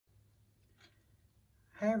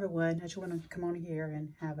Hi everyone, I just want to come on here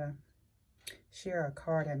and share a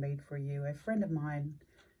card I made for you. A friend of mine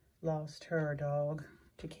lost her dog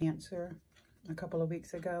to cancer a couple of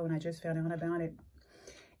weeks ago, and I just found out about it.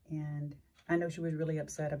 And I know she was really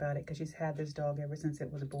upset about it because she's had this dog ever since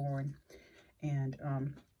it was born. And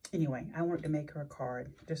anyway, I wanted to make her a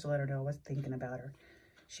card just to let her know I was thinking about her.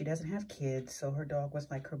 She doesn't have kids, so her dog was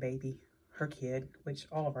like her baby, her kid, which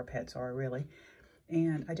all of our pets are really.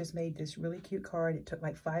 And I just made this really cute card. It took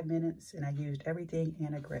like 5 minutes, and I used everything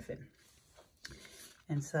Anna Griffin.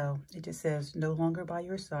 And so it just says, no longer by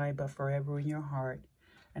your side, but forever in your heart.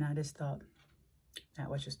 And I just thought that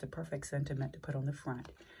was just the perfect sentiment to put on the front.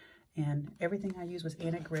 And everything I used was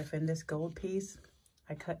Anna Griffin. This gold piece,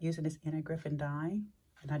 I cut using this Anna Griffin die.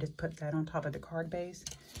 And I just put that on top of the card base.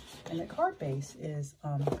 And the card base is,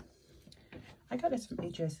 I got this from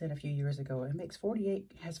HSN a few years ago. It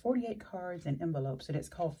has 48 cards and envelopes, and it's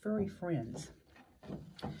called Furry Friends.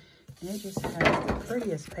 And it just has the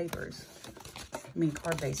prettiest papers,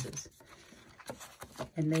 card bases.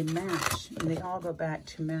 And they match, and they all go back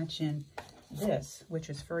to matching this, which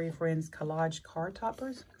is Furry Friends collage card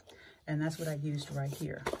toppers. And that's what I used right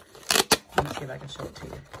here. Let me see if I can show it to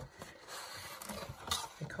you.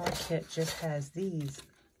 The card kit just has these.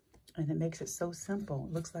 And it makes it so simple.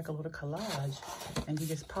 It looks like a little collage, and you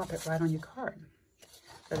just pop it right on your card.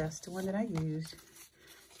 So that's the one that I used.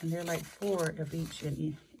 And there are like 4 of each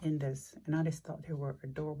in this. And I just thought they were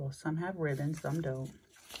adorable. Some have ribbons, some don't.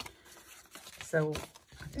 So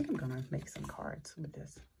I think I'm going to make some cards with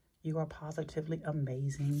this. You are positively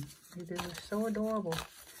amazing. They're so adorable.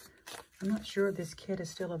 I'm not sure if this kit is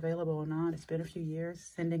still available or not. It's been a few years.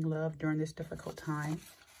 Sending love during this difficult time.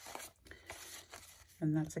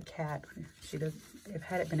 And that's a cat. If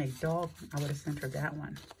had it been a dog, I would have sent her that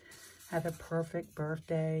one. Have a perfect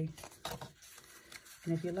birthday.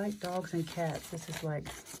 And if you like dogs and cats, this is like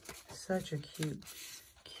such a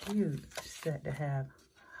cute set to have.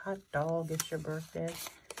 Hot dog, it's your birthday.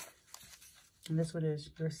 And this one is,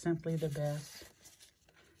 you're simply the best.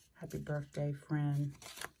 Happy birthday, friend.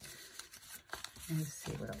 And let's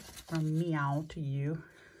see what else. From Meow to you.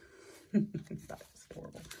 Thought it was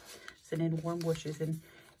horrible. Sending warm wishes and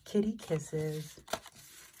kitty kisses.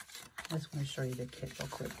 I just want to show you the kit real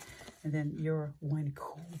quick. And then you're one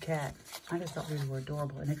cool cat. I just thought these were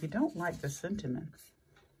adorable. And if you don't like the sentiment,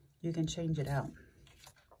 you can change it out.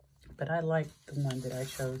 But I like the one that I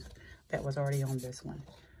chose that was already on this one.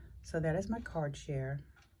 So that is my card share.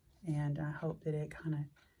 And I hope that it kind of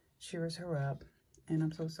cheers her up. And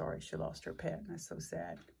I'm so sorry she lost her pet. That's so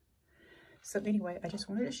sad. So anyway, I just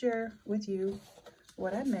wanted to share with you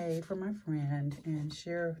what I made for my friend and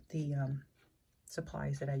share the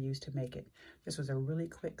supplies that I used to make it. This was a really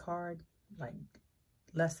quick card, like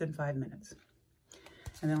less than 5 minutes.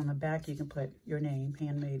 And then on the back, you can put your name,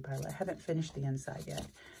 handmade by, I haven't finished the inside yet,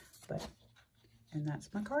 and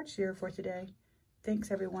that's my card share for today.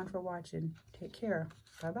 Thanks everyone for watching. Take care.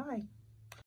 Bye-bye.